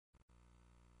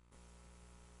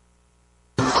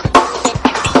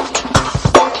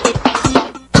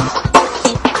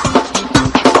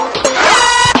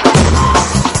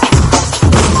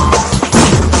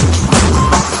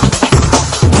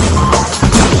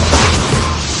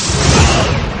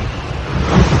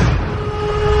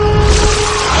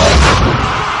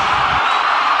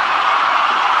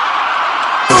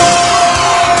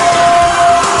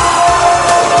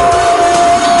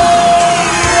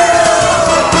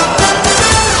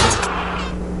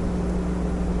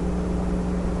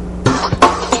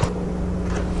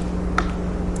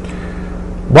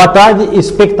Boa tarde,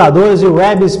 espectadores e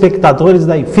web espectadores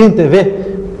da Enfim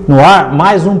TV. No ar,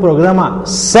 mais um programa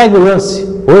Segue o Lance.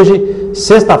 Hoje,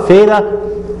 sexta-feira,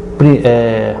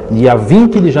 dia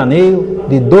 20 de janeiro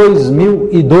de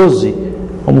 2012.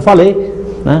 Como falei,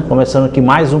 né, começando aqui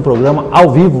mais um programa ao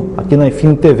vivo aqui na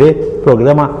Enfim TV,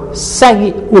 programa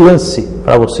Segue o Lance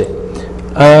para você.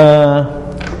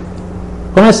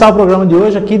 Começar o programa de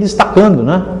hoje aqui destacando,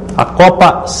 né, a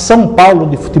Copa São Paulo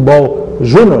de Futebol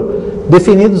Júnior.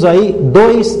 Definidos aí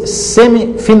 2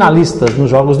 semifinalistas nos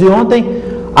jogos de ontem.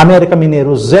 América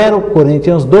Mineiro 0,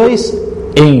 Corinthians 2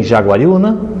 em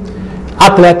Jaguariúna.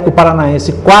 Atlético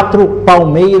Paranaense 4,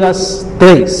 Palmeiras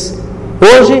 3.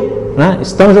 Hoje, né,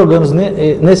 estão jogando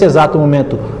nesse exato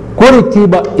momento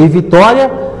Curitiba e Vitória.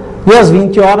 E às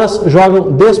 20 horas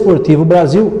jogam Desportivo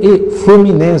Brasil e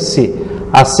Fluminense.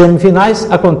 As semifinais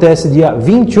acontecem dia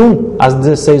 21 às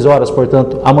 16 horas,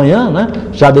 portanto amanhã, né?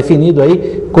 Já definido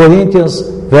aí, Corinthians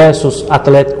versus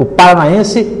Atlético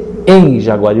Paranaense em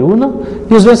Jaguariúna.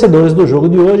 E os vencedores do jogo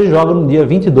de hoje jogam no dia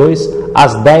 22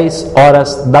 às 10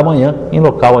 horas da manhã, em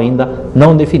local ainda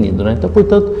não definido, né? Então,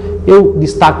 portanto, eu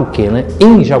destaco o que, né?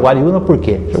 Em Jaguariúna, por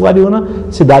quê? Jaguariúna,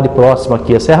 cidade próxima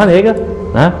aqui a Serra Negra,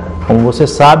 né? Como você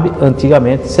sabe,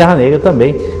 antigamente Serra Negra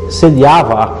também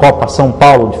sediava a Copa São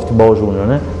Paulo de Futebol Júnior,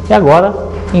 né? E agora,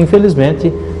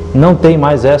 infelizmente, não tem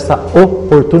mais essa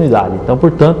oportunidade. Então,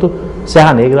 portanto,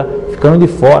 Serra Negra ficando de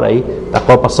fora aí da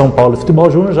Copa São Paulo de Futebol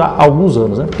Júnior já há alguns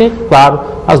anos, né? Porque, claro,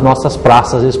 as nossas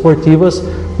praças esportivas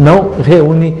não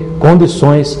reúnem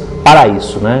condições para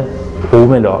isso, né? Ou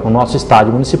melhor, o nosso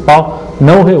estádio municipal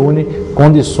não reúne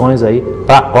condições aí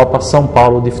para a Copa São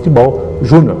Paulo de Futebol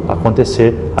Júnior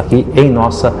acontecer aqui em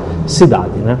nossa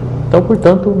cidade, né? Então,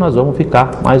 portanto, nós vamos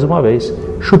ficar mais uma vez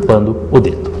chupando o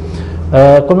dedo.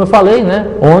 Como eu falei, né?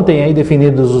 Ontem aí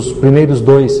definidos os primeiros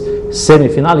 2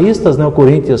 semifinalistas, né? O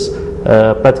Corinthians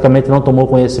praticamente não tomou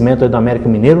conhecimento aí do América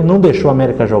Mineiro, não deixou o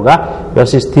América jogar. Eu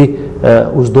assisti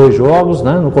os 2 jogos,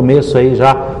 né? No começo aí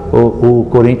já o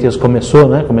Corinthians começou,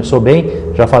 né? Começou bem,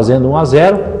 já fazendo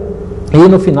 1-0. E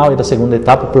no final aí da segunda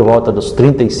etapa, por volta dos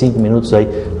 35 minutos aí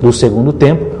do segundo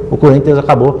tempo, o Corinthians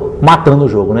acabou matando o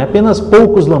jogo, né? Apenas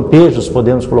poucos lampejos,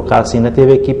 podemos colocar assim, né?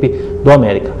 Teve a equipe do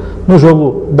América. No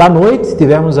jogo da noite,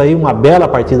 tivemos aí uma bela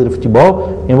partida de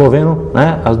futebol envolvendo,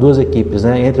 né, as duas equipes,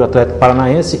 né? Entre o Atlético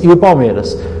Paranaense e o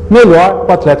Palmeiras. Melhor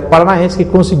o Atlético Paranaense, que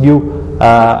conseguiu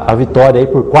a vitória aí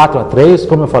por 4-3,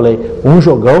 como eu falei, um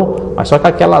jogão, mas só que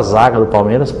aquela zaga do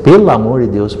Palmeiras, pelo amor de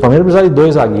Deus, o Palmeiras precisa de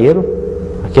 2 zagueiros.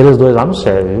 Aqueles 2 lá não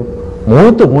servem, viu?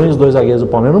 Muito ruins os 2 zagueiros do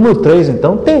Palmeiras. Número 3,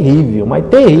 então, terrível, mas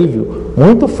terrível,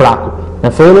 muito fraco,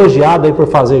 né? Foi elogiado aí por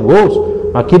fazer gols,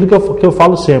 aquilo que eu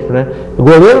falo sempre, né? O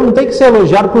goleiro não tem que ser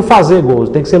elogiado por fazer gols,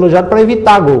 tem que ser elogiado para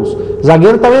evitar gols. O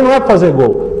zagueiro também não é para fazer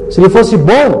gol. Se ele fosse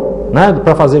bom, né,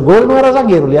 para fazer gol, ele não era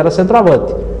zagueiro, ele era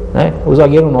centroavante, né? O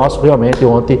zagueiro nosso realmente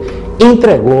ontem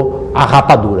entregou a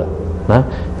rapadura, né?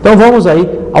 Então vamos aí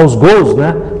aos gols,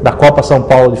 né, da Copa São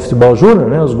Paulo de Futebol Júnior,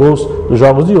 né, os gols dos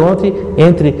jogos de ontem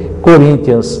entre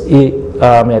Corinthians e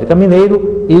América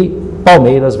Mineiro e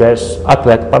Palmeiras versus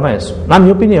Atlético Paranaense. Na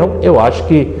minha opinião, eu acho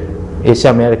que esse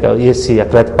América e esse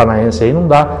Atlético Paranaense aí não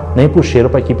dá nem pro cheiro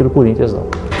para a equipe do Corinthians, não.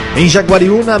 Em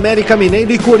Jaguariúna, América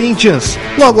Mineiro e Corinthians.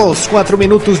 Logo aos 4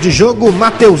 minutos de jogo,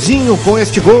 Mateuzinho com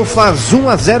este gol faz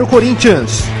 1-0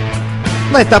 Corinthians.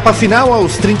 Na etapa final,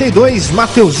 aos 32,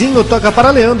 Mateuzinho toca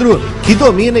para Leandro, que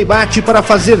domina e bate para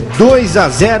fazer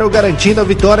 2-0, garantindo a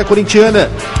vitória corintiana.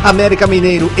 América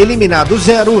Mineiro eliminado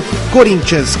 0,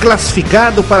 Corinthians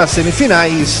classificado para as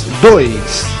semifinais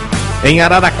 2. Em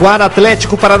Araraquara,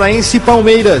 Atlético Paranaense e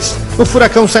Palmeiras. O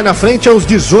Furacão sai na frente aos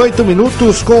 18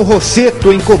 minutos com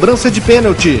Rosseto em cobrança de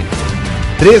pênalti.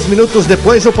 3 minutos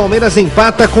depois, o Palmeiras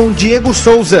empata com Diego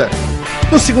Souza.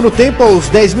 No segundo tempo, aos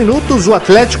 10 minutos, o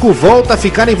Atlético volta a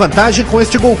ficar em vantagem com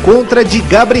este gol contra de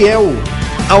Gabriel.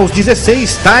 Aos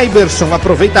 16, Taiberson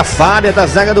aproveita a falha da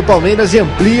zaga do Palmeiras e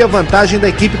amplia a vantagem da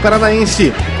equipe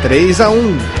paranaense,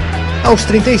 3-1. Aos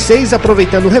 36,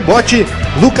 aproveitando o rebote,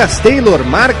 Lucas Taylor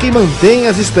marca e mantém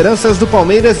as esperanças do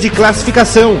Palmeiras de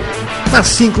classificação. Mas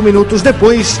 5 minutos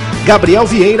depois, Gabriel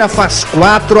Vieira faz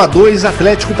 4-2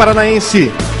 Atlético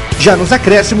Paranaense. Já nos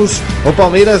acréscimos, o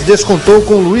Palmeiras descontou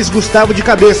com Luiz Gustavo de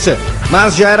cabeça,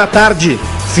 mas já era tarde.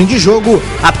 Fim de jogo,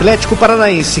 Atlético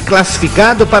Paranaense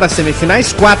classificado para as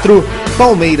semifinais 4,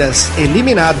 Palmeiras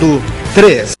eliminado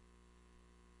 3.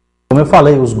 Como eu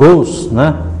falei, os gols,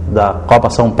 né, da Copa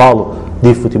São Paulo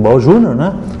de Futebol Júnior,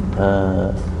 né?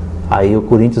 Aí o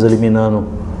Corinthians eliminando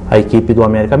a equipe do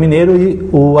América Mineiro e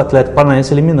o Atlético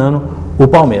Paranaense eliminando o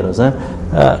Palmeiras, né?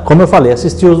 Como eu falei,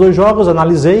 assisti os 2 jogos,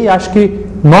 analisei e acho que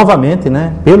novamente,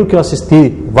 né, pelo que eu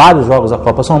assisti vários jogos da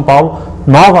Copa São Paulo,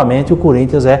 novamente o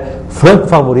Corinthians é franco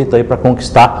favorito aí para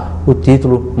conquistar o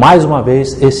título mais uma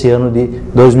vez esse ano de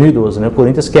 2012, né? O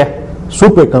Corinthians que é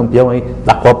super campeão aí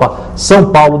da Copa São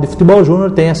Paulo de Futebol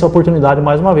Júnior tem essa oportunidade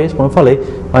mais uma vez, como eu falei,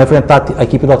 vai enfrentar a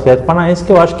equipe do Atlético Paranaense,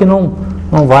 que eu acho que não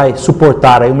vai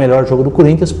suportar aí o melhor jogo do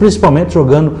Corinthians, principalmente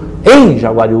jogando em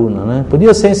Jaguariúna, né?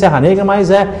 Podia ser em Serra Negra,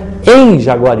 mas é em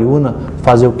Jaguariúna,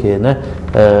 fazer o quê, né?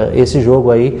 Esse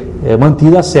jogo aí é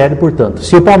mantido a sério, portanto.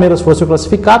 Se o Palmeiras fosse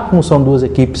classificado, como são duas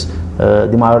equipes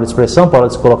de maior expressão,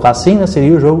 pode se colocar assim, né?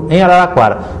 Seria o jogo em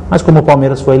Araraquara. Mas como o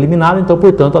Palmeiras foi eliminado, então,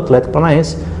 portanto, o Atlético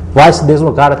Paranaense vai se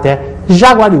deslocar até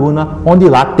Jaguariúna, onde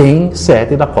lá tem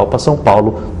sede da Copa São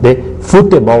Paulo de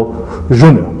Futebol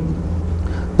Júnior.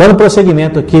 Dando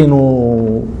prosseguimento aqui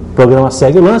no programa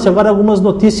Segue o Lance, agora algumas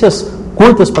notícias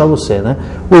curtas para você, né?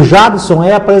 O Jadson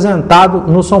é apresentado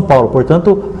no São Paulo,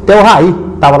 portanto, até o Raí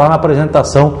estava lá na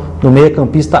apresentação do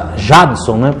meio-campista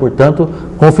Jadson, né? Portanto,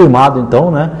 confirmado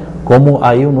então, né? Como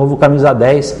aí o novo camisa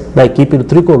 10 da equipe do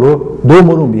Tricolor do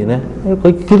Morumbi, né?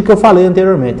 Aquilo que eu falei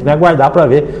anteriormente, né? Aguardar para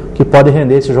ver o que pode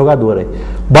render esse jogador aí.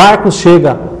 Barcos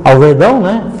chega ao Verdão,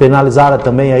 né? Finalizada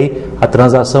também aí a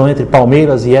transação entre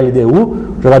Palmeiras e LDU,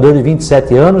 jogador de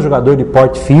 27 anos, jogador de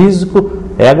porte físico,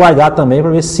 aguardar também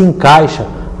para ver se encaixa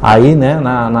aí, né?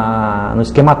 No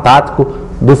esquema tático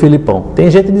do Filipão. Tem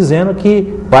gente dizendo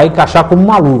que vai encaixar como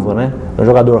uma luva, né? É um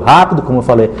jogador rápido, como eu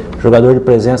falei, jogador de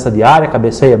presença diária,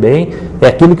 cabeceia bem, é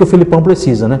aquilo que o Filipão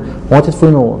precisa, né? Ontem fui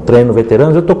no treino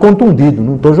veteranos, eu estou contundido,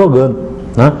 não estou jogando,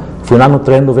 né? Fui lá no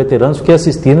treino do veteranos, fiquei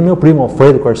assistindo, meu primo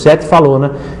Alfredo Corsetti falou,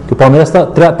 né? Que o Palmeiras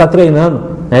está treinando,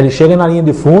 né? Ele chega na linha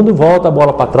de fundo, volta a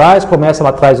bola para trás, começa lá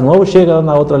atrás de novo, chega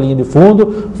na outra linha de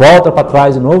fundo, volta para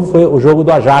trás de novo, foi o jogo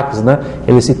do Ajax, né?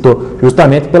 Ele citou,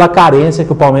 justamente pela carência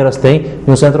que o Palmeiras tem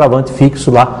de um centroavante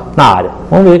fixo lá na área.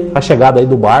 Vamos ver a chegada aí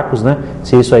do Barcos, né?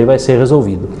 Se isso aí vai ser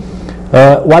resolvido.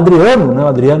 O Adriano, né? O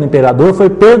Adriano Imperador foi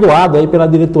perdoado aí pela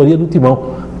diretoria do Timão,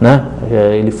 né?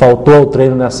 Ele faltou ao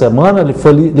treino nessa semana, ele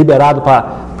foi liberado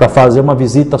para fazer uma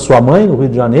visita à sua mãe no Rio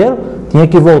de Janeiro, tinha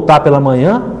que voltar pela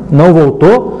manhã, não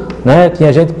voltou, né?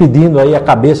 Tinha gente pedindo aí a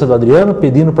cabeça do Adriano,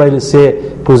 pedindo para ele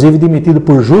ser, inclusive, demitido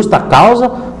por justa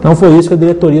causa. Não foi isso que a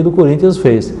diretoria do Corinthians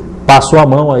fez. Passou a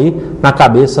mão aí na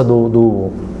cabeça do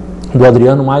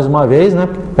Adriano mais uma vez, né?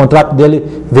 O contrato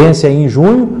dele vence aí em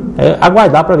junho,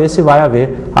 aguardar para ver se vai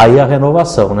haver aí a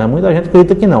renovação, né? Muita gente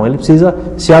acredita que não, ele precisa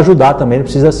se ajudar também, ele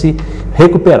precisa se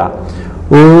recuperar.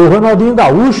 O Ronaldinho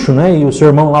Gaúcho, né, e o seu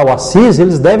irmão lá, o Assis,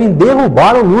 eles devem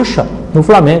derrubar o Lucha no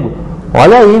Flamengo.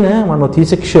 Olha aí, né, uma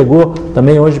notícia que chegou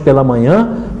também hoje pela manhã,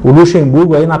 o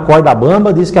Luxemburgo aí na corda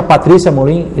bamba, disse que a Patrícia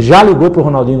Morim já ligou para o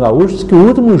Ronaldinho Gaúcho, disse que o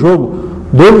último jogo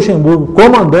do Luxemburgo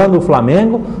comandando o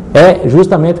Flamengo é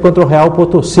justamente contra o Real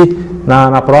Potosí,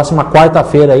 na próxima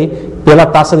quarta-feira aí, pela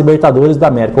Taça Libertadores da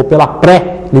América, ou pela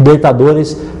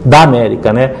pré-Libertadores da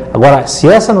América, né? Agora, se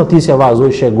essa notícia vazou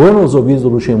e chegou nos ouvidos do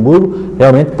Luxemburgo,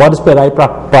 realmente pode esperar aí para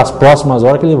as próximas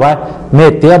horas que ele vai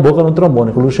meter a boca no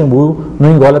trombone, que o Luxemburgo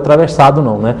não engole atravessado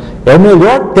não, né? É o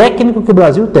melhor técnico que o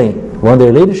Brasil tem,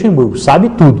 Vanderlei Luxemburgo, sabe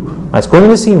tudo, mas quando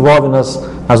ele se envolve nas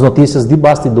notícias de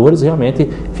bastidores, realmente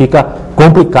fica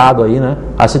complicado aí, né,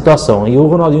 a situação. E o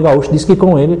Ronaldinho Gaúcho disse que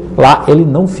com ele lá ele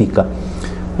não fica.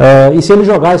 E se ele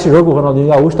jogar esse jogo, o Ronaldinho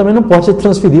Gaúcho também não pode se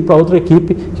transferir para outra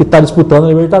equipe que está disputando a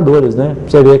Libertadores, né?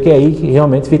 Você vê que é aí que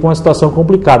realmente fica uma situação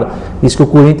complicada. Diz que o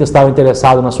Corinthians estava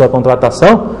interessado na sua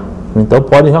contratação, então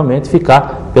pode realmente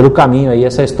ficar pelo caminho aí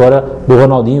essa história do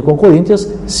Ronaldinho com o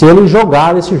Corinthians, se ele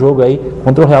jogar esse jogo aí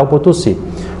contra o Real Potosí.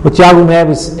 O Thiago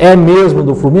Neves é mesmo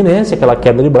do Fluminense, aquela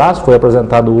queda de braço, foi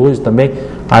apresentado hoje também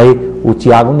aí o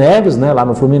Thiago Neves, né, lá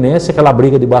no Fluminense, aquela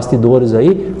briga de bastidores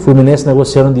aí, o Fluminense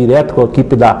negociando direto com a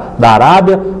equipe da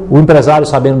Arábia, o empresário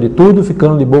sabendo de tudo,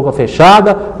 ficando de boca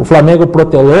fechada, o Flamengo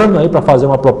protelando aí para fazer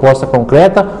uma proposta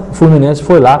concreta, o Fluminense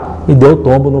foi lá e deu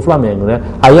tombo no Flamengo, né?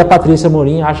 Aí a Patrícia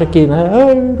Morim acha que,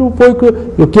 né, não foi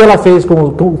o que ela fez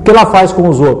o que ela faz com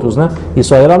os outros, né?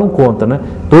 Isso aí ela não conta, né?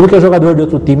 Tudo que é jogador de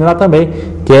outro time ela também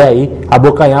quer aí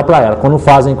abocanhar para ela. Quando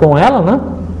fazem com ela, né?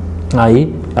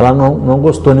 Aí ela não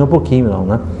gostou nem um pouquinho, não,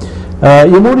 né?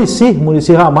 E o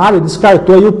Muricy Ramalho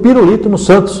descartou aí o Pirulito no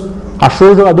Santos.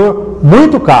 Achou o jogador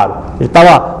muito caro. Ele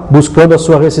estava buscando a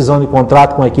sua rescisão de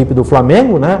contrato com a equipe do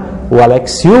Flamengo, né? O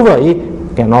Alex Silva aí,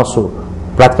 que é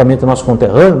praticamente nosso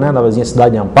conterrâneo, né? Na vizinha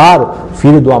cidade de Amparo,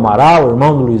 filho do Amaral,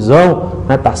 irmão do Luizão,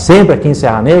 né? Tá sempre aqui em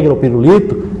Serra Negra, o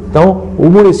Pirulito. Então, o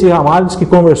Muricy Ramalho disse que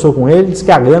conversou com ele, disse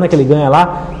que a grana que ele ganha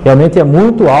lá realmente é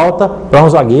muito alta para um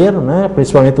zagueiro, né?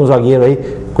 Principalmente um zagueiro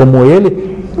aí como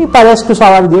ele, Me parece que o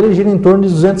salário dele gira em torno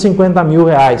de R$250 mil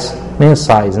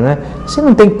mensais, né? Se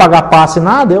não tem que pagar passe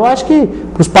nada, eu acho que,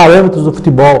 para os parâmetros do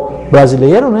futebol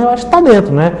brasileiro, né, eu acho que está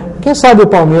dentro, né? Quem sabe o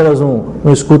Palmeiras não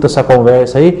escuta essa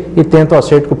conversa aí e tenta o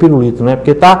acerto com o Pirulito, né?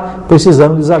 Porque está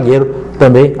precisando de zagueiro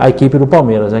também a equipe do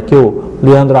Palmeiras, né? Que o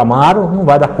Leandro Amaro não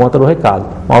vai dar conta do recado.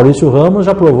 Maurício Ramos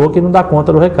já provou que não dá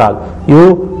conta do recado. E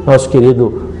o nosso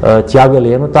querido Thiago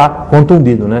Heleno está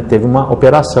contundido, né? Teve uma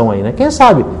operação aí, né? Quem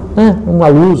sabe, né? Uma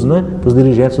luz, né? Para os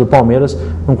dirigentes do Palmeiras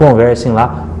não conversem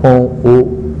lá com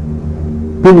o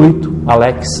Pirulito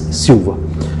Alex Silva.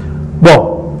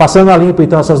 Bom, passando a limpo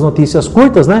então essas notícias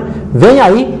curtas, né? Vem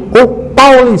aí o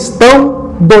Paulistão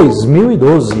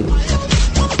 2012.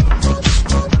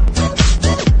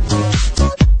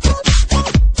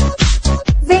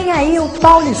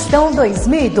 Paulistão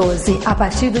 2012. A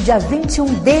partir do dia 21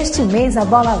 deste mês, a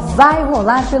bola vai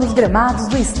rolar pelos gramados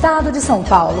do estado de São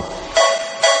Paulo.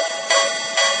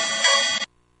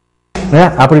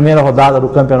 A primeira rodada do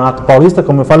Campeonato Paulista,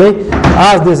 como eu falei,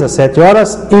 às 17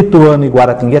 horas, Ituano e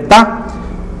Guaratinguetá,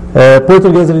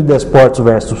 Portuguesa de Desportos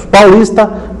versus Paulista,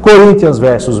 Corinthians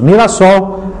versus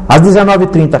Mirassol, às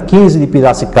 19h30, 15 de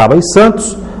Piracicaba e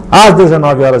Santos, às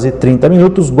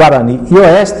 19h30, Guarani e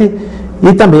Oeste,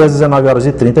 e também às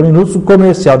 19h30, o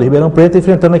Comercial de Ribeirão Preto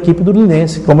enfrentando a equipe do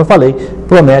Linense, como eu falei,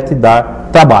 promete dar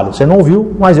trabalho. Você não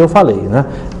ouviu, mas eu falei, né?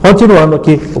 Continuando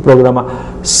aqui o programa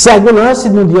Segue o Lance,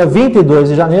 no dia 22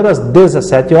 de janeiro, às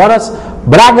 17 horas,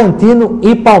 Bragantino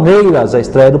e Palmeiras, a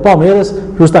estreia do Palmeiras,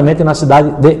 justamente na cidade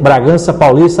de Bragança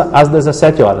Paulista, às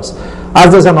 17 horas.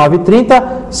 Às 19h30,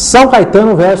 São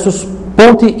Caetano versus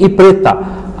Ponte e Preta.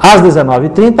 Às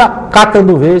 19h30,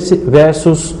 Catanduvense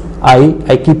versus aí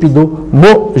a equipe do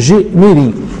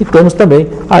Mojimirim. E temos também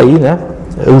aí, né,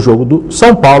 o jogo do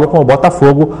São Paulo com o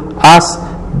Botafogo às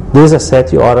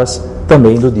 17 horas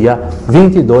também do dia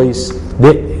 22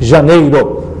 de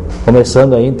janeiro.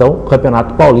 Começando aí então o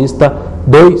Campeonato Paulista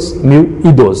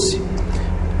 2012.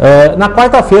 Na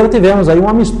quarta-feira tivemos aí um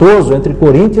amistoso entre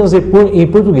Corinthians e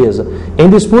Portuguesa. Em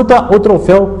disputa o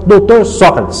troféu Dr.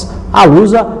 Sócrates. A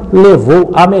Lusa levou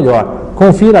a melhor.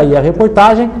 Confira aí a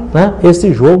reportagem, né?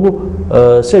 Este jogo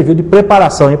serviu de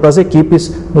preparação para as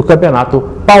equipes no Campeonato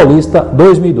Paulista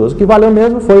 2012. O que valeu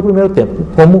mesmo foi o primeiro tempo,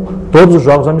 como todos os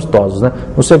jogos amistosos, né?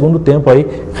 No segundo tempo aí,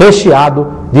 recheado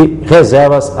de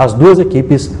reservas, as duas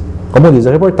equipes, como diz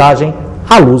a reportagem,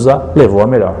 a Lusa levou a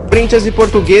melhor. Corinthians e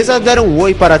Portuguesa deram um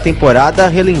oi para a temporada,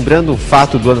 relembrando o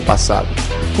fato do ano passado.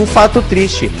 Um fato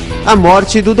triste, a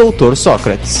morte do Dr.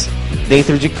 Sócrates.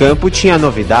 Dentro de campo tinha a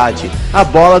novidade, a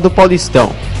bola do Paulistão.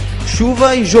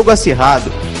 Chuva e jogo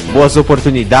acirrado, boas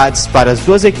oportunidades para as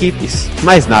duas equipes,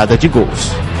 mas nada de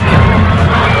gols.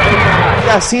 E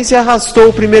assim se arrastou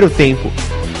o primeiro tempo.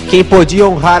 Quem podia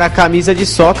honrar a camisa de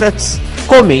Sócrates,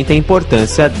 comenta a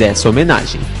importância dessa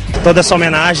homenagem. Toda essa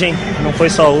homenagem, não foi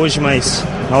só hoje, mas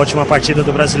na última partida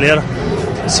do Brasileiro,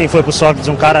 sim, foi pro Sócrates,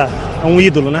 um cara, um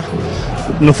ídolo, né?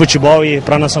 No futebol e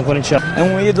para a nação corintiana. É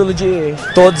um ídolo de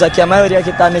todos aqui, a maioria que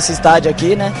está nesse estádio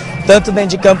aqui, né? Tanto dentro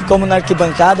de campo como na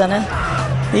arquibancada, né?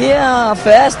 E a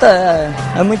festa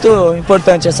é muito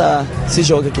importante esse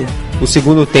jogo aqui. O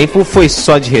segundo tempo foi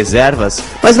só de reservas,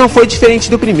 mas não foi diferente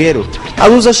do primeiro. A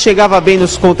Lusa chegava bem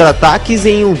nos contra-ataques e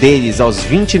em um deles, aos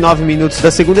 29 minutos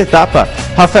da segunda etapa,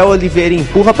 Rafael Oliveira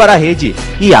empurra para a rede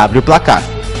e abre o placar.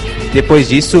 Depois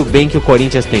disso, bem que o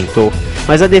Corinthians tentou,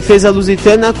 mas a defesa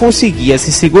lusitana conseguia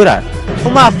se segurar.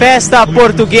 Uma festa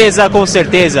portuguesa, com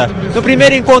certeza. No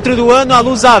primeiro encontro do ano, a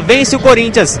Lusa vence o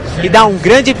Corinthians e dá um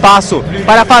grande passo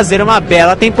para fazer uma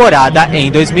bela temporada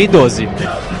em 2012.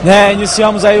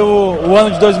 Iniciamos aí o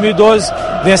ano de 2012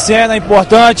 vencendo, é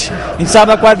importante, a gente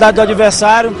sabe a qualidade do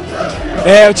adversário.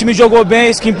 O time jogou bem,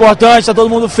 isso que é importante, está todo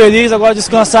mundo feliz, agora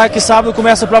descansar que sábado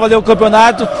começa para valer o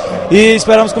campeonato e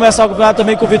esperamos começar o campeonato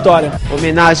também com vitória.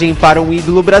 Homenagem para um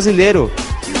ídolo brasileiro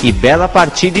e bela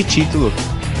partida e título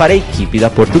para a equipe da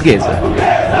Portuguesa.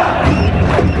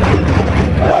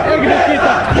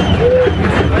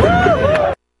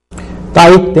 Tá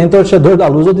aí, tem torcedor da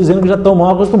Lusa dizendo que já estão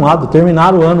mal acostumados,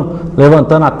 terminaram o ano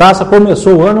levantando a taça,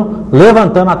 começou o ano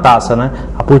levantando a taça, né?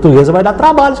 A Portuguesa vai dar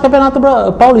trabalho nesse Campeonato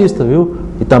Paulista, viu?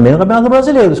 E também no Campeonato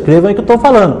Brasileiro, escrevam aí que eu estou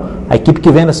falando. A equipe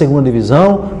que vem da segunda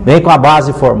divisão, vem com a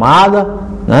base formada,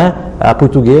 né? A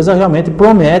Portuguesa realmente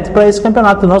promete para esse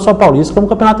campeonato, não só paulista, como o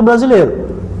Campeonato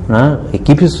Brasileiro. Né?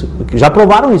 Equipes que já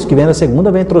provaram isso, que vem da segunda,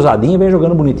 vem entrosadinho, vem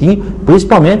jogando bonitinho,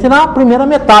 principalmente na primeira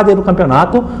metade do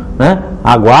campeonato, né?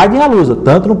 Aguardem a Lusa,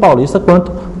 tanto no Paulista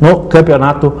quanto no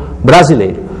Campeonato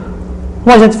Brasileiro.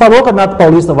 Como a gente falou, o Campeonato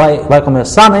Paulista vai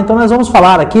começar, né? Então nós vamos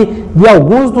falar aqui de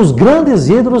alguns dos grandes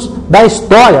ídolos da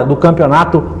história do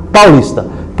Campeonato Paulista.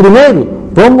 Primeiro,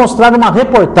 vamos mostrar uma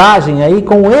reportagem aí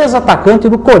com o ex-atacante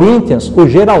do Corinthians, o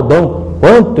Geraldão.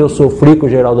 Quanto eu sofri com o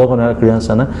Geraldão quando eu era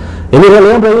criança, né? Ele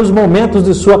relembra aí os momentos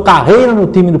de sua carreira no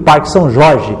time do Parque São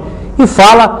Jorge e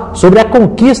fala sobre a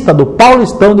conquista do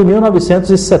Paulistão de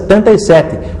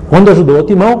 1977, quando ajudou o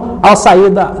Timão a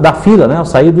sair da fila, né? A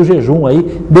sair do jejum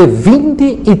aí de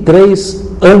 23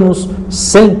 anos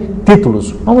sem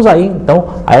títulos. Vamos aí então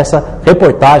a essa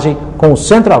reportagem com o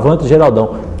centroavante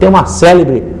Geraldão. Tem uma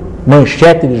célebre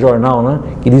manchete de jornal, né,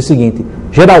 que diz o seguinte: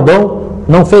 Geraldão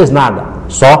não fez nada,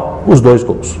 só os 2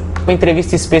 gols. Uma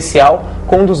entrevista especial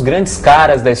com um dos grandes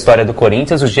caras da história do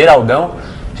Corinthians, o Geraldão.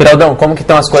 Geraldão, como que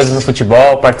estão as coisas no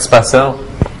futebol, participação?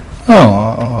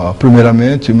 Não,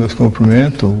 primeiramente, meus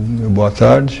cumprimentos, boa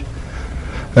tarde.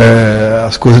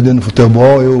 As coisas dentro do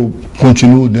futebol, eu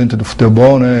continuo dentro do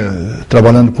futebol, né,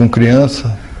 trabalhando com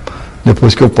criança.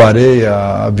 Depois que eu parei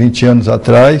há 20 anos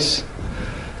atrás,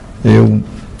 eu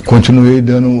continuei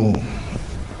dando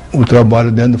o trabalho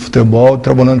dentro do futebol,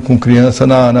 trabalhando com criança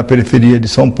na periferia de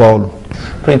São Paulo.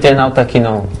 Para o internauta aqui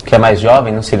que é mais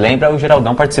jovem, não se lembra, o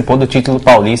Geraldão participou do título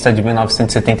paulista de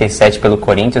 1977 pelo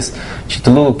Corinthians,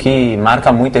 título que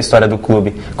marca muito a história do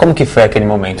clube. Como que foi aquele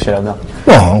momento, Geraldão?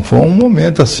 Bom, foi um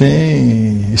momento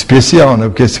assim especial, né?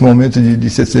 Porque esse momento de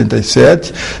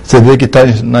 67, você vê que está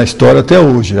na história até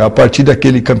hoje. A partir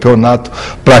daquele campeonato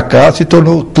para cá se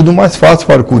tornou tudo mais fácil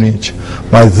para o Corinthians.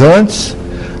 Mas antes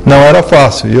não era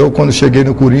fácil. Eu, quando cheguei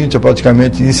no Corinthians,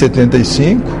 praticamente em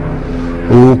 75,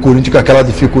 o Corinthians com aquela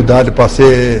dificuldade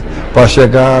para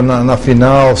chegar na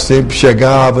final, sempre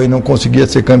chegava e não conseguia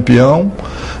ser campeão.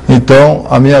 Então,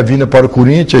 a minha vinda para o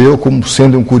Corinthians, eu como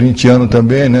sendo um corintiano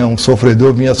também, né, um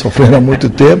sofredor, vinha sofrendo há muito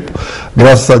tempo.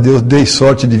 Graças a Deus, dei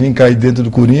sorte de vir cair dentro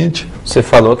do Corinthians. Você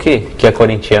falou que é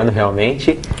corintiano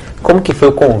realmente. Como que foi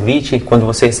o convite, quando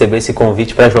você recebeu esse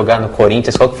convite para jogar no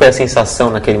Corinthians? Qual que foi a sensação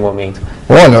naquele momento?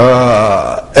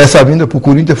 Olha, essa vinda para o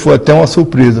Corinthians foi até uma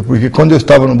surpresa, porque quando eu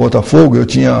estava no Botafogo,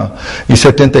 em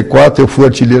 74, eu fui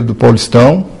artilheiro do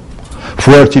Paulistão.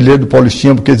 Fui artilheiro do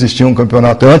Paulistinha porque existia um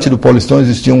campeonato, antes do Paulistão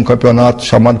existia um campeonato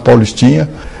chamado Paulistinha.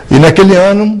 E naquele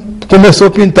ano começou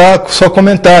a pintar só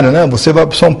comentário, né? Você vai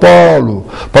para São Paulo,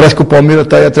 parece que o Palmeiras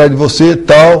está aí atrás de você e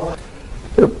tal.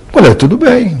 Eu falei, tudo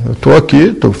bem, eu estou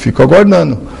aqui, fico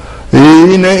aguardando.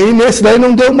 E nesse daí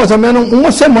não deu mais ou menos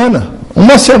uma semana.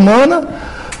 Uma semana,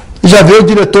 já veio o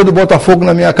diretor do Botafogo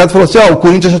na minha casa e falou assim, o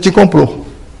Corinthians já te comprou.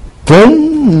 Foi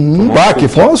um baque,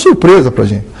 foi uma surpresa pra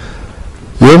gente.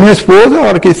 Eu e minha esposa, na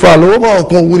hora que ele falou, o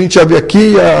Corinthians já veio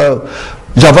aqui,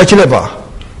 já vai te levar.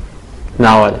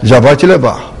 Na hora. Já vai te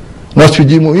levar. Nós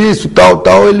pedimos isso,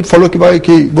 tal, ele falou que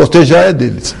você já é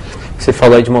deles. Você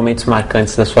falou aí de momentos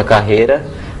marcantes da sua carreira,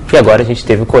 e agora a gente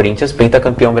teve o Corinthians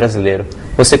pentacampeão brasileiro.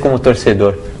 Você como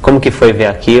torcedor, como que foi ver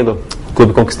aquilo, o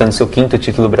clube conquistando seu 5º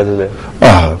título brasileiro?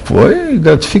 Foi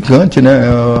gratificante, né?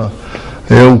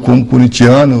 Eu como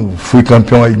corintiano, fui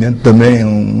campeão aí dentro também,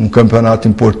 um campeonato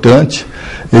importante,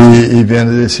 e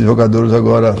vendo esses jogadores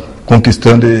agora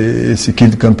conquistando esse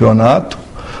 5º campeonato,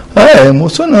 é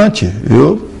emocionante.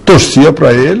 Eu torcia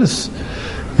para eles,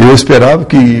 eu esperava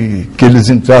que eles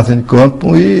entrassem em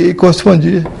campo e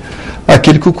correspondiam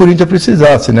àquilo que o Corinthians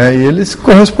precisasse, né? E eles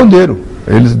corresponderam.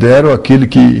 Eles deram aquilo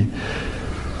que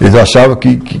eles achavam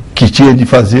que tinha de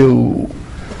fazer o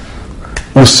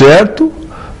certo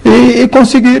e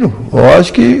conseguiram. Eu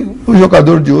acho que o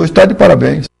jogador de hoje está de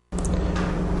parabéns.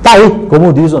 Tá aí,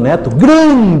 como diz o Neto,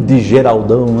 grande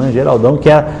Geraldão, né? Geraldão que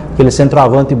é aquele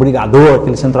centroavante brigador,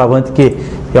 aquele centroavante que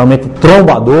realmente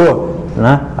trombador,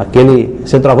 né? Aquele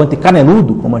centroavante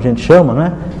caneludo, como a gente chama,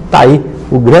 né? Tá aí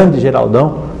o grande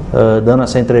Geraldão dando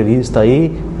essa entrevista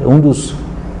aí, um dos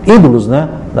ídolos, né,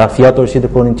 da fiel torcida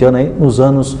corintiana aí nos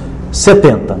anos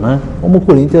 70, né? Como o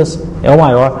Corinthians é o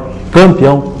maior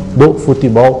campeão do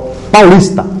futebol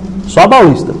paulista. Só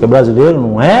paulista, porque brasileiro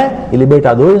não é, e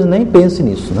Libertadores nem pense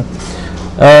nisso, né?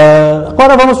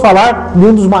 Agora vamos falar de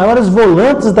um dos maiores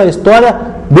volantes da história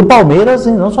do Palmeiras,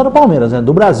 e não só do Palmeiras, né,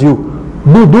 do Brasil.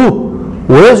 Dudu,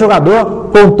 o ex-jogador,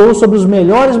 contou sobre os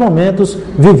melhores momentos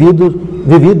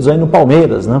vividos aí no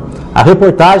Palmeiras, né? A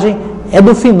reportagem é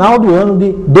do final do ano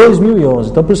de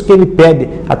 2011, então por isso que ele pede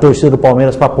a torcida do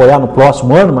Palmeiras para apoiar no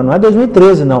próximo ano, mas não é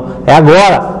 2013 não, é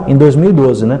agora, em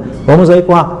 2012, né? Vamos aí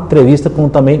com a entrevista com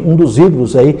também um dos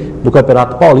ídolos aí do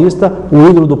Campeonato Paulista, o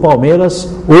ídolo do Palmeiras,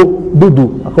 o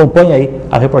Dudu. Acompanhe aí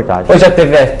a reportagem. Hoje a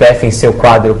TV FPF, em seu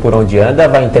quadro Por Onde Anda,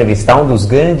 vai entrevistar um dos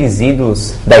grandes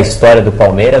ídolos da história do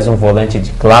Palmeiras, um volante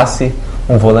de classe,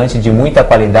 um volante de muita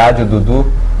qualidade, o Dudu.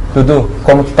 Dudu,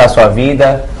 como que está a sua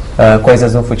vida?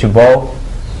 Coisas no futebol,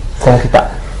 como que tá?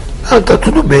 Tá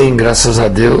tudo bem, graças a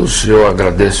Deus. Eu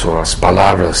agradeço as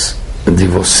palavras de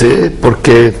você,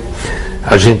 porque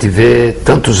a gente vê,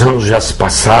 tantos anos já se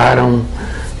passaram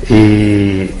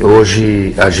e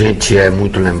hoje a gente é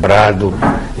muito lembrado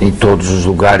em todos os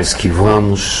lugares que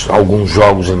vamos, alguns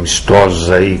jogos amistosos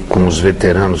aí com os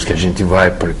veteranos que a gente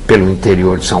vai pelo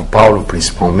interior de São Paulo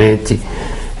principalmente,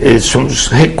 somos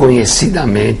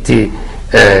reconhecidamente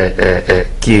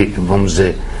que, vamos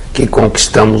dizer, que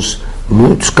conquistamos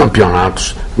muitos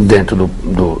campeonatos dentro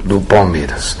do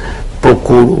Palmeiras.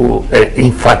 Procuro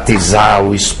enfatizar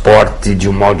o esporte de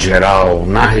um modo geral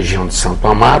na região de Santo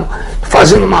Amaro,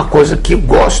 fazendo uma coisa que eu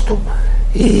gosto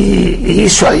e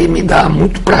isso aí me dá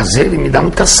muito prazer e me dá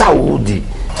muita saúde.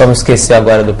 Vamos esquecer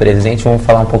agora do presente, vamos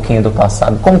falar um pouquinho do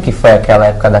passado. Como que foi aquela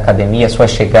época da academia, sua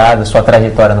chegada, sua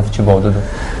trajetória no futebol, Dudu?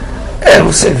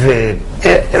 Você vê,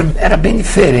 era bem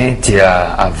diferente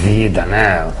a vida,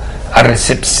 né? A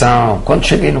recepção. Quando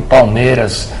cheguei no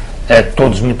Palmeiras,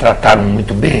 todos me trataram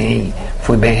muito bem,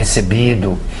 fui bem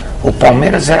recebido. O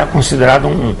Palmeiras era considerado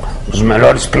um dos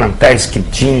melhores plantéis que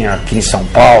tinha aqui em São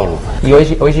Paulo. E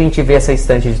hoje a gente vê essa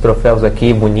estante de troféus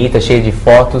aqui, bonita, cheia de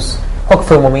fotos. Qual que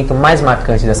foi o momento mais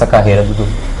marcante dessa carreira, Dudu?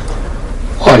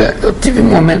 Olha, eu tive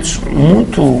momentos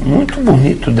muito, muito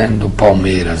bonitos dentro do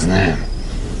Palmeiras, né?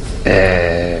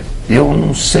 Eu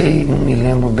não sei, não me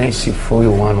lembro bem se foi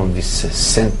o ano de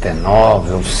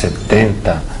 69 ou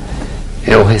 70,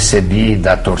 eu recebi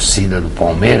da torcida do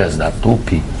Palmeiras, da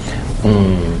Tupi,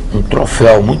 um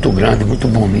troféu muito grande, muito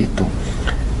bonito,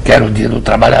 que era o Dia do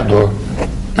Trabalhador,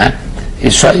 né?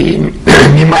 Isso aí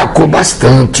me marcou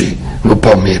bastante no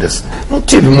Palmeiras. Não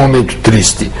tive um momento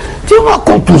triste, tive uma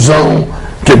contusão,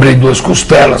 quebrei 2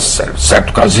 costelas,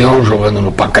 certa ocasião, jogando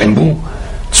no Pacaembu,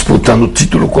 disputando o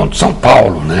título contra o São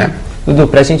Paulo, né? Dudu,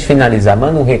 pra gente finalizar,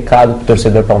 manda um recado pro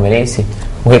torcedor palmeirense,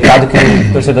 um recado que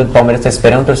o torcedor do Palmeiras está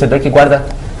esperando, um torcedor que guarda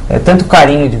tanto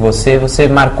carinho de você, você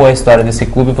marcou a história desse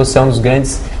clube, você é um dos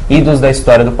grandes ídolos da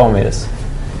história do Palmeiras.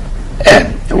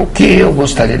 O que eu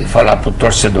gostaria de falar pro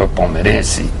torcedor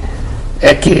palmeirense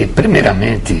é que,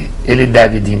 primeiramente, ele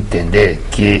deve de entender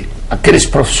que aqueles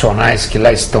profissionais que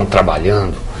lá estão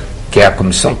trabalhando, que é a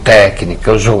comissão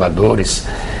técnica, os jogadores,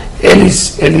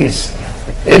 eles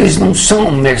não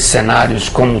são mercenários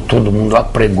como todo mundo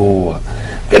apregoa.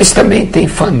 Eles também têm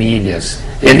famílias,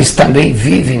 eles também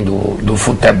vivem do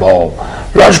futebol.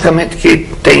 Logicamente que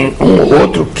tem um ou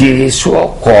outro que isso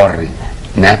ocorre,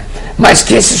 né? Mas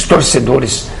que esses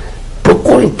torcedores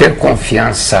procurem ter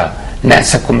confiança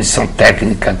nessa comissão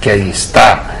técnica que aí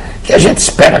está, que a gente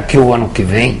espera que o ano que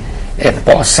vem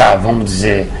possa, vamos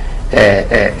dizer,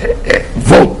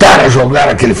 voltar a jogar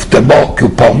aquele futebol que o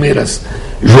Palmeiras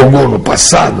jogou no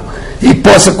passado e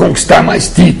possa conquistar mais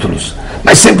títulos,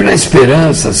 mas sempre na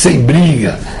esperança, sem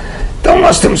briga. Então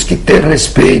nós temos que ter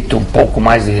respeito, um pouco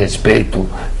mais de respeito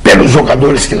pelos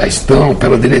jogadores que lá estão,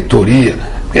 pela diretoria,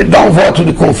 porque dá um voto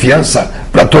de confiança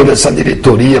para toda essa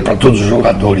diretoria, para todos os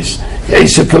jogadores. E é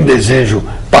isso que eu desejo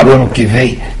para o ano que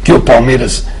vem, que o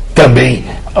Palmeiras também,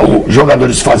 os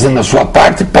jogadores fazendo a sua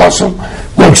parte, possam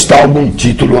conquistar algum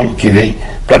título ano que vem,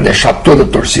 para deixar toda a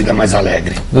torcida mais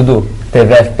alegre. Dudu,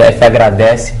 TV FPF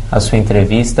agradece a sua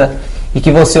entrevista e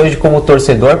que você hoje, como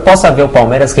torcedor, possa ver o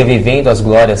Palmeiras revivendo as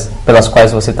glórias pelas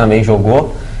quais você também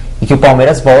jogou e que o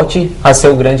Palmeiras volte a ser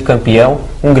o grande campeão,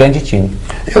 um grande time.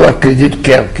 Eu acredito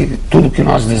que é tudo que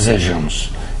nós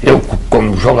desejamos. Eu,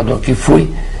 como jogador que fui,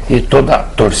 e toda a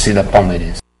torcida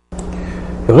palmeirense.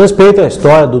 Eu respeito a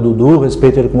história do Dudu,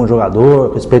 respeito ele como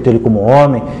jogador, respeito ele como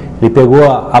homem. Ele pegou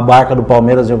a barca do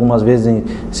Palmeiras algumas vezes em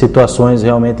situações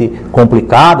realmente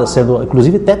complicadas, sendo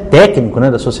inclusive até técnico, né,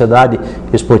 da Sociedade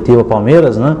Esportiva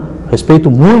Palmeiras, né? Respeito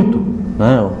muito,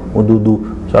 né, o Dudu.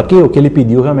 Só que o que ele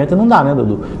pediu realmente não dá, né,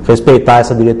 Dudu? Respeitar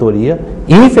essa diretoria,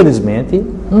 infelizmente,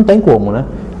 não tem como, né?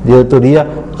 Diretoria,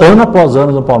 ano após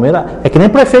ano no Palmeiras, é que nem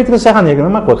prefeito da Serra Negra, a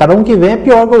mesma coisa. Cada um que vem é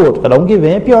pior que o outro, cada um que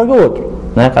vem é pior que o outro,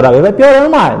 né? Cada vez vai piorando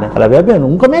mais, né? Cada vez vai piorando,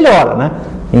 nunca melhora, né?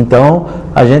 Então,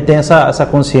 a gente tem essa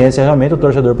consciência, realmente, o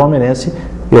torcedor palmeirense,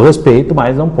 eu respeito,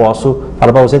 mas não posso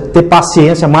falar para você ter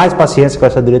paciência, mais paciência com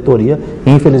essa diretoria.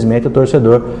 Infelizmente, o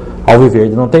torcedor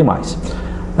alviverde não tem mais.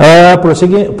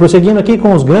 Prosseguindo aqui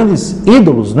com os grandes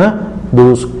ídolos, né,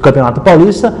 dos Campeonato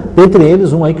Paulista, dentre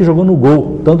eles um aí que jogou no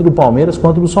gol, tanto do Palmeiras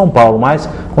quanto do São Paulo, mas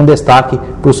com destaque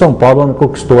para o São Paulo, onde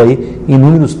conquistou aí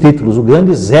inúmeros títulos, o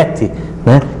grande Zete,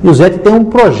 né? E o Zete tem um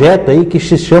projeto aí que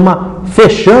se chama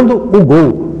Fechando o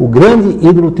Gol, o grande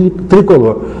ídolo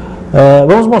tricolor.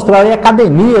 Vamos mostrar aí a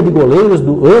academia de goleiros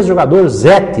do ex-jogador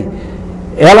Zete.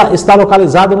 Ela está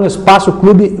localizada no Espaço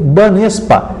Clube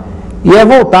Banespa, e é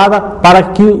voltada para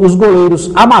que os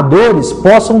goleiros amadores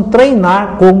possam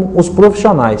treinar como os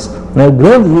profissionais. Né? O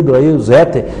grande ídolo aí, o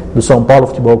Zete, do São Paulo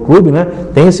Futebol Clube, né?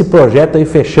 Tem esse projeto aí,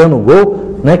 Fechando o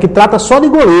Gol, né? Que trata só de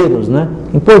goleiros. Né?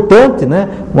 Importante, né?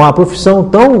 Uma profissão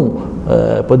tão,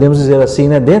 podemos dizer assim,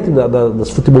 né? Dentro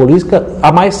das futebolísticas,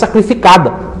 a mais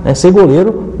sacrificada. Né? Ser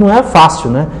goleiro não é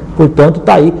fácil, né? Portanto,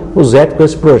 está aí o Zete com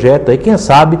esse projeto aí, quem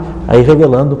sabe, aí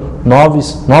revelando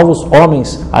novos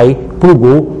homens aí para o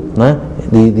gol, né,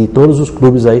 de todos os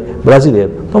clubes aí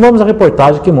brasileiros. Então vamos à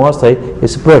reportagem que mostra aí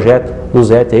esse projeto do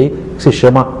Zete aí, que se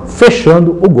chama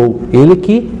Fechando o Gol. Ele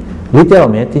que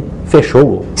literalmente fechou o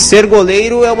gol. Ser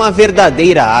goleiro é uma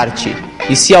verdadeira arte.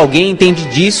 E se alguém entende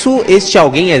disso, este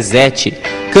alguém é Zete,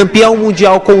 campeão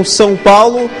mundial com o São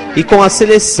Paulo e com a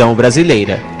seleção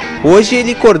brasileira. Hoje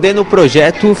ele coordena o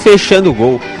projeto Fechando o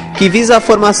Gol, que visa a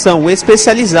formação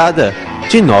especializada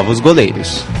de novos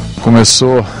goleiros.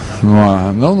 Começou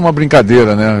não numa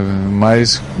brincadeira, né,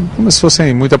 mas como se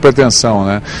fosse muita pretensão,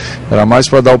 né? Era mais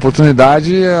para dar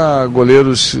oportunidade a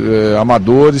goleiros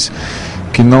amadores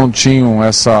que não tinham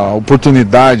essa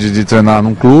oportunidade de treinar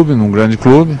num clube, num grande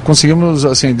clube. Conseguimos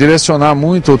assim direcionar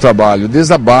muito o trabalho,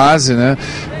 desde a base, né?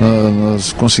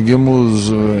 Nós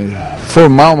conseguimos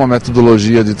formar uma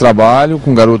metodologia de trabalho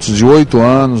com garotos de 8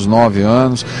 anos, 9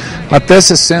 anos, até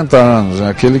 60 anos, né?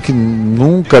 Aquele que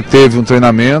nunca teve um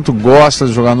treinamento, gosta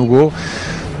de jogar no gol,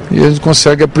 e a gente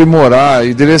consegue aprimorar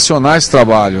e direcionar esse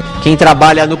trabalho. Quem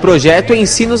trabalha no projeto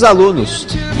ensina os alunos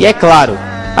e, é claro,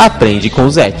 aprende com o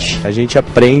Zete. A gente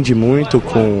aprende muito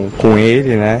com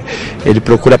ele, né? Ele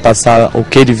procura passar o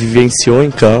que ele vivenciou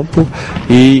em campo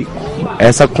e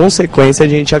essa consequência a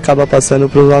gente acaba passando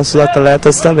para os nossos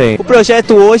atletas também. O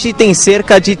projeto hoje tem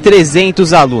cerca de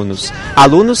 300 alunos.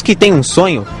 Alunos que têm um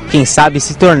sonho, quem sabe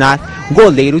se tornar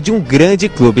goleiro de um grande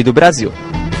clube do Brasil.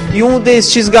 E um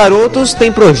destes garotos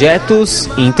tem projetos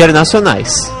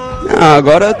internacionais.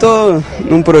 Agora eu tô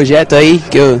num projeto aí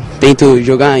que eu tento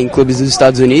jogar em clubes dos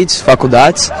Estados Unidos,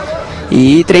 faculdades,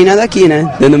 e treinando aqui,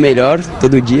 né? Dando o melhor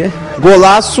todo dia.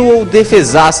 Golaço ou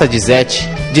defesaça de Zete?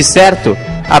 De certo,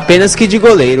 apenas que de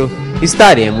goleiro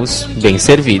estaremos bem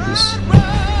servidos.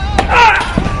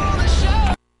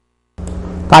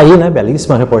 Tá aí, né?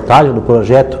 Belíssima reportagem do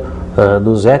projeto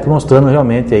do Zete, mostrando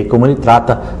realmente aí como ele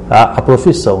trata a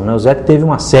profissão. Né? O Zete teve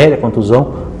uma séria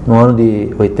contusão no ano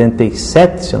de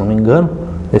 87, se eu não me engano,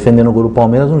 defendendo o gol do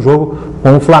Palmeiras, um jogo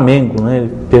com o Flamengo. Né?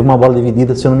 Ele teve uma bola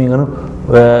dividida, se eu não me engano,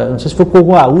 não sei se foi com o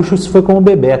Gaúcho ou se foi com o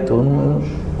Bebeto,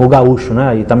 o Gaúcho,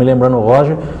 né? E tá me lembrando o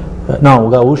Roger, não, o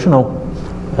Gaúcho não,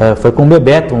 foi com o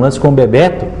Bebeto, um lance com o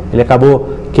Bebeto, ele acabou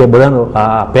quebrando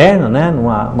a perna, né?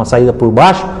 Numa saída por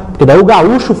baixo, porque daí o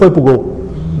Gaúcho foi pro gol,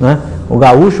 né? O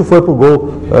Gaúcho foi pro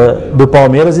gol do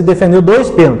Palmeiras e defendeu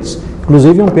 2 pênaltis.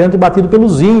 Inclusive um pênalti batido pelo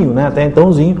Zinho, né? Até então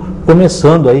o Zinho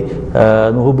começando aí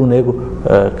no rubro-negro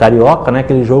carioca, né?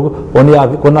 Aquele jogo onde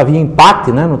quando havia empate,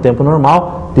 né? No tempo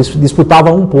normal,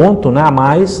 disputava 1 ponto, né? A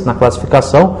mais na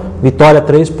classificação, vitória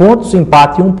 3 pontos,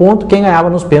 empate 1 ponto, quem ganhava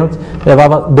nos pênaltis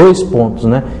levava 2 pontos,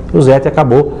 né? E o Zete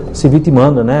acabou se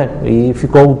vitimando, né? E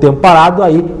ficou um tempo parado,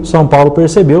 aí o São Paulo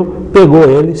percebeu, pegou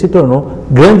ele e se tornou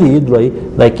grande ídolo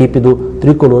aí da equipe do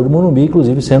Tricolor do Morumbi,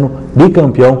 inclusive sendo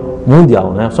bicampeão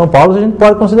mundial, né? São Paulo a gente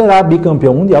pode considerar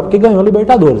bicampeão mundial porque ganhou a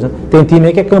Libertadores, né? Tem time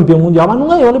aí que é campeão mundial, mas não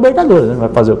ganhou a Libertadores, né? Vai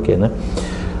fazer o quê, né?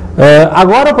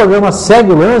 Agora o programa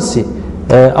Segue o Lance,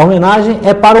 a homenagem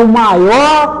é para o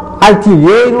maior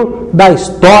artilheiro da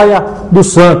história do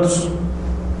Santos.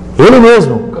 Ele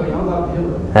mesmo.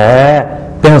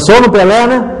 Pensou no Pelé,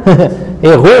 né?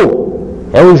 Errou.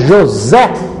 É o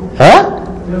José.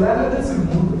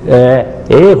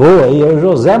 Errou aí, é o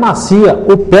José Macia,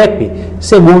 o Pepe.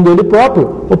 Segundo ele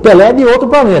próprio, o Pelé é de outro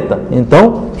planeta,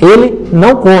 então ele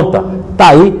não conta. Tá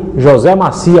aí José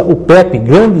Macia, o Pepe,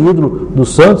 grande ídolo do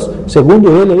Santos, segundo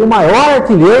ele, aí, o maior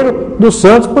artilheiro do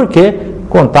Santos, porque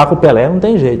contar com o Pelé não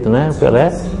tem jeito, né? O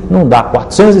Pelé não dá,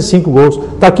 405 gols.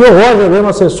 Tá aqui o Roger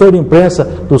Lema, assessor de imprensa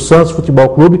do Santos Futebol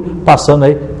Clube, passando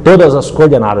aí todas as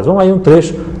coordenadas. Vamos aí um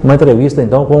trecho, uma entrevista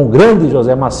então com o grande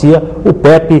José Macia, o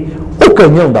Pepe, o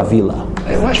canhão da Vila.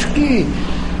 Eu acho que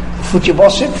o futebol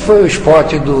sempre foi o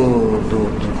esporte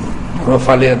como eu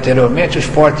falei anteriormente, o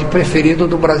esporte preferido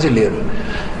do brasileiro.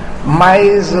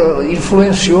 Mas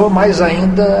influenciou mais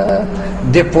ainda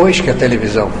depois que a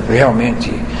televisão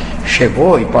realmente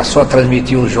chegou e passou a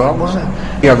transmitir os jogos, né?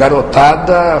 E a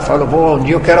garotada falou, um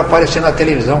dia eu quero aparecer na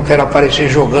televisão, quero aparecer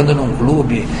jogando num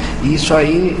clube. E isso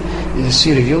aí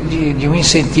serviu de um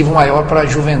incentivo maior para a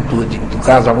juventude, no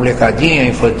caso a molecadinha,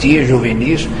 infantil,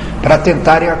 juvenis, para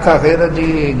tentarem a carreira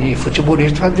de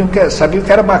futebolista, sabiam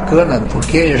que era bacana,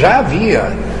 porque já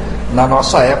havia Na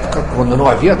nossa época, quando não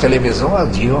havia televisão,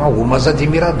 havia algumas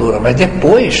admiradoras, mas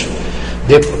depois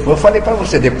eu falei para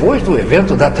você, depois do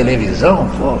evento da televisão,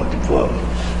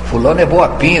 fulano é boa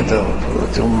pinta,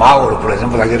 o Mauro, por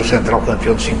exemplo, zagueiro central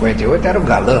campeão de 58, era um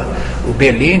galã, o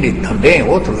Bellini também,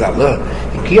 outro galã,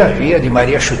 e que havia de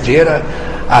Maria Chuteira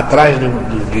atrás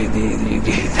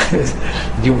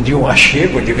de um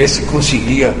achego, de ver se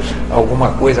conseguia alguma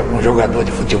coisa com um jogador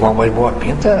de futebol mais boa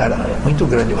pinta, era muito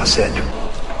grande o assédio.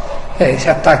 Esse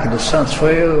ataque do Santos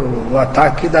foi o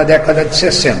ataque da década de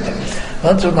 60.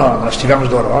 Antes nós tivemos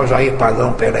Dorival, Jair,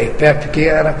 Pagão, Pelé e Pepe, que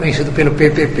era conhecido pelo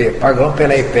PPP, Pagão,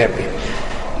 Pelé e Pepe.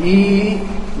 E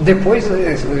depois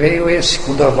veio esse,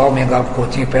 com Dorival, Mengalvo,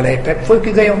 Coutinho, Pelé e Pepe, foi o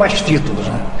que ganhou mais títulos,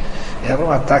 né? Era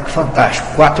um ataque fantástico,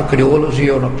 4 crioulos e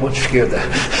eu na ponta esquerda.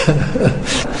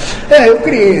 Eu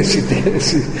criei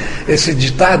esse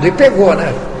ditado e pegou,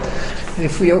 né? E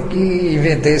fui eu que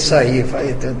inventei isso aí.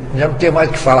 Já não tenho mais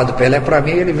o que falar do Pelé. Para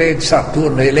mim, ele veio de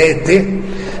Saturno, ele é ET,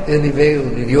 ele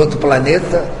veio de outro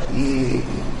planeta e,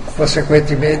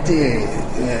 consequentemente,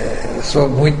 sou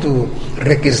muito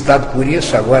requisitado por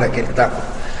isso, agora que ele está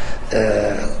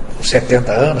com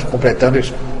 70 anos, completando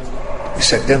os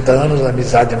 70 anos, a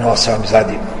amizade nossa é uma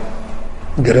amizade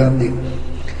grande.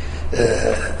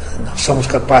 Nós somos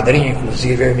padrinhos,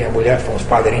 inclusive, eu e minha mulher fomos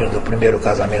padrinhos do primeiro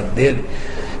casamento dele.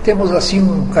 Temos assim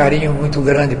um carinho muito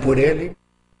grande por ele.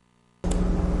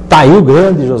 Tá aí o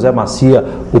grande José Macia,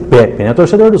 o Pepe, né? O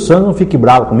torcedor do Santos não fique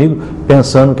bravo comigo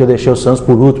pensando que eu deixei o Santos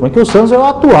por último, é que o Santos é o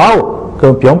atual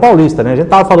campeão paulista, né? A gente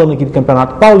estava falando aqui de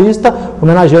campeonato paulista,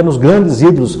 homenageando os grandes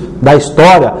ídolos da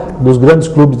história dos grandes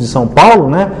clubes de São Paulo,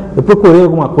 né? Eu procurei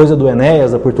alguma coisa do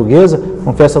Enéas, da Portuguesa,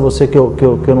 confesso a você que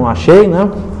eu não achei, né?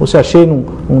 Ou se achei,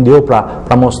 não deu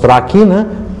para mostrar aqui, né?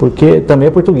 Porque também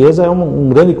a Portuguesa é um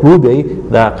grande clube aí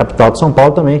da capital de São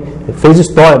Paulo, também fez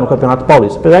história no Campeonato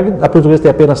Paulista. Apesar que a Portuguesa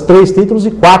tem apenas 3 títulos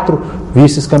e 4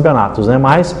 vices-campeonatos, né?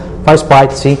 Mas faz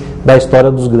parte, sim, da história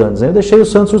dos grandes. Eu deixei o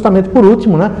Santos justamente por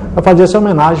último, né? Para fazer essa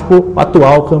homenagem para o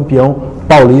atual campeão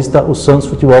paulista, o Santos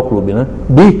Futebol Clube, né?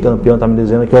 Bicampeão, está me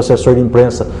dizendo aqui, o assessor de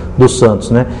imprensa do Santos,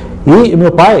 né? E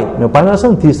meu pai não é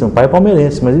santista, meu pai é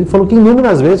palmeirense, mas ele falou que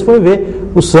inúmeras vezes foi ver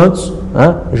o Santos,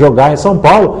 né, jogar em São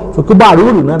Paulo, foi que o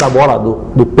barulho, né, da bola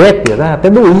do Pepe, né, até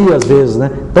doía às vezes, né,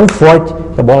 tão forte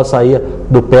que a bola saía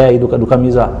do pé aí do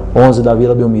camisa 11 da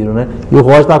Vila Belmiro, né? E o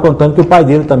Roger estava contando que o pai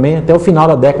dele também, até o final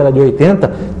da década de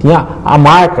 80, tinha a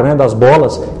marca, né, das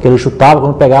bolas que ele chutava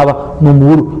quando pegava no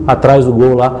muro atrás do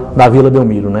gol lá da Vila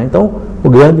Belmiro, né? Então, o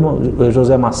grande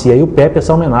José Macia e o Pepe,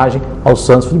 essa homenagem ao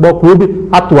Santos Futebol Clube,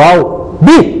 atual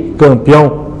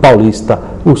bicampeão paulista,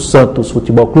 o Santos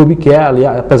Futebol Clube, que é, ali,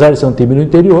 apesar de ser um time do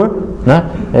interior, né,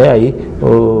 é aí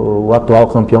o atual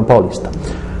campeão paulista.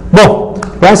 Bom,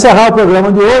 para encerrar o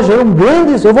programa de hoje,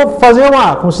 eu vou fazer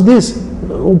como se diz,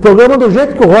 um programa do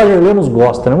jeito que o Roger Lemos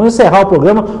gosta, né? Vamos encerrar o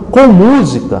programa com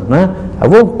música, né? Eu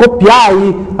vou copiar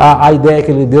aí a ideia que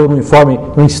ele deu no informe,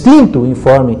 no Instinto,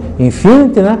 informe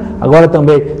Infinity, né? Agora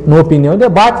também no Opinião e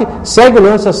Debate. Segue o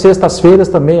lance às sextas-feiras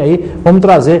também aí, vamos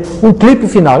trazer um clipe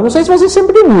final. Eu não sei se vai ser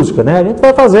sempre de música, né? A gente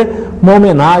vai fazer uma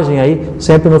homenagem aí,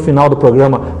 sempre no final do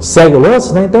programa Segue o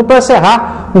Lance, né? Então, para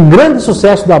encerrar, um grande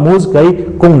sucesso da música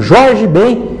aí com Jorge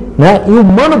Ben, né? E o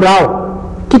Mano Brown,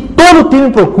 que todo time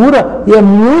procura e é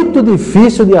muito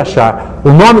difícil de achar. O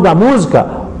nome da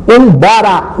música,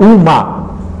 Umbaraúma,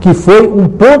 que foi um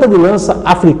ponta de lança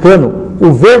africano,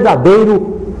 o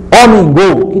verdadeiro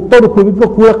homem-gol, que todo clube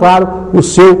procura, claro, o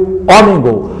seu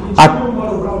homem-gol.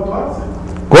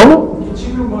 Como?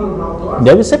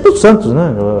 Deve ser para o Santos,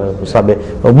 né? Eu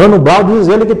saber. O Mano Brown diz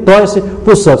ele que torce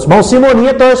para o Santos, mas o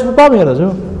Simoninha torce para o Palmeiras, viu?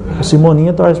 O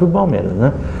Simoninha torce para o Palmeiras,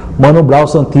 né? Mano Brown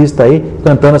Santista aí,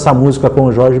 cantando essa música com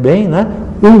o Jorge Ben, né?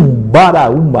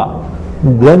 Umbaraúma,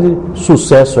 um grande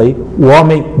sucesso aí, o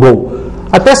Homem Gol.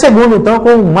 Até segunda, então,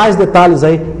 com mais detalhes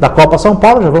aí da Copa São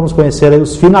Paulo, já vamos conhecer aí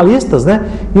os finalistas, né?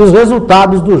 E os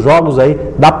resultados dos jogos aí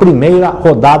da primeira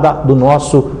rodada do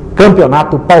nosso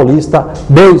Campeonato Paulista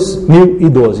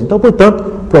 2012. Então, portanto,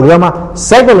 o programa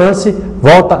Segue o Lance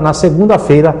volta na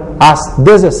segunda-feira às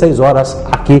 16 horas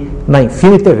aqui na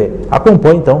Infinity TV.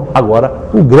 Acompanhe então agora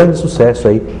o grande sucesso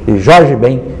aí de Jorge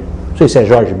Ben, não sei se é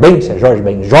Jorge Ben, se é Jorge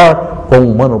Ben Jor, com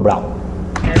o Mano Brown.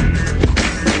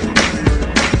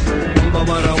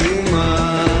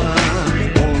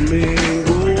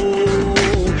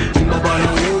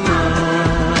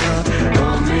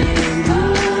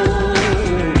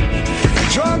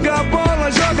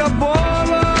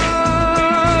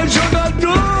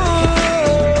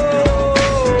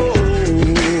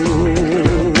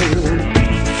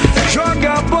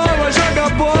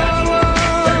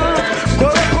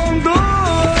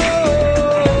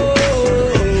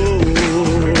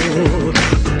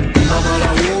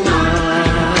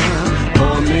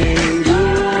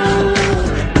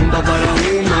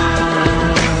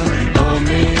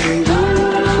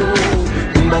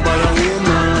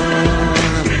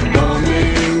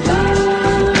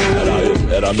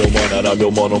 era meu mano, era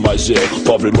meu mano, mas eu,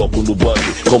 pobre louco no bang,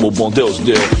 como o bom Deus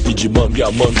deu. E de mangue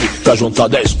a mangue, pra juntar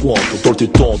 10 conto, torto e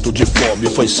tonto de fome,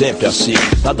 foi sempre assim.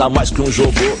 Nada mais que um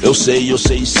jogo, eu sei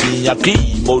sim. Aqui,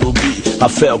 Morumbi, a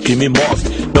fé é o que me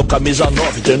move. Meu camisa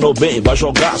 9 treinou bem, vai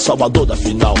jogar Salvador da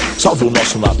final. Salve o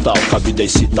nosso Natal, que a vida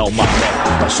excita uma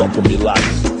nota, tá só pro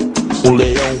milagre. Um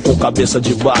leão com cabeça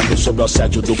de barro, sob o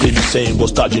assédio do crime sem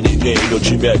gostar de ninguém. Meu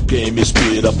time é quem me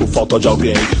inspira por falta de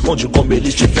alguém. Onde como ele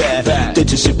estiver,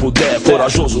 tente se puder.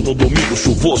 Corajoso no domingo,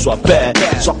 chuvoso a pé.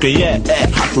 Só quem é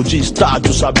rato de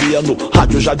estádio. Sabia no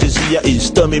rádio, já dizia,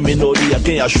 estamos em minoria.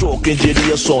 Quem achou, quem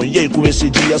diria, sonhei com esse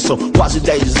dia. São quase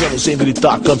 10 anos sem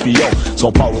gritar campeão.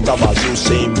 São Paulo tá vazio,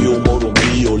 100 mil,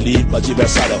 Morumbi, Olímpia,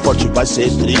 adversário é forte, vai ser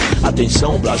tri.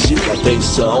 Atenção Brasil,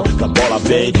 atenção, que a bola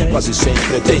vem quase sem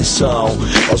pretensão.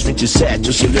 Aos 27,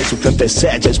 o silêncio canta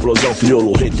 7, a explosão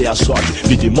crioulo, o rei tem a sorte.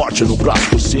 Vida e morte no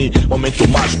clássico sim, momento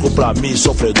mágico pra mim,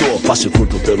 sofredor. Passe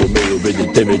curto pelo meio, bem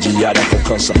intermediária,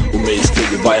 alcança o meio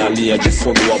esquerdo, vai a linha de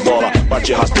fundo, a bola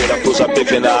parte rasteira, cruza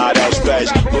pequena área aos pés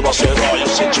do nosso herói, o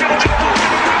sentido de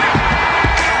tudo.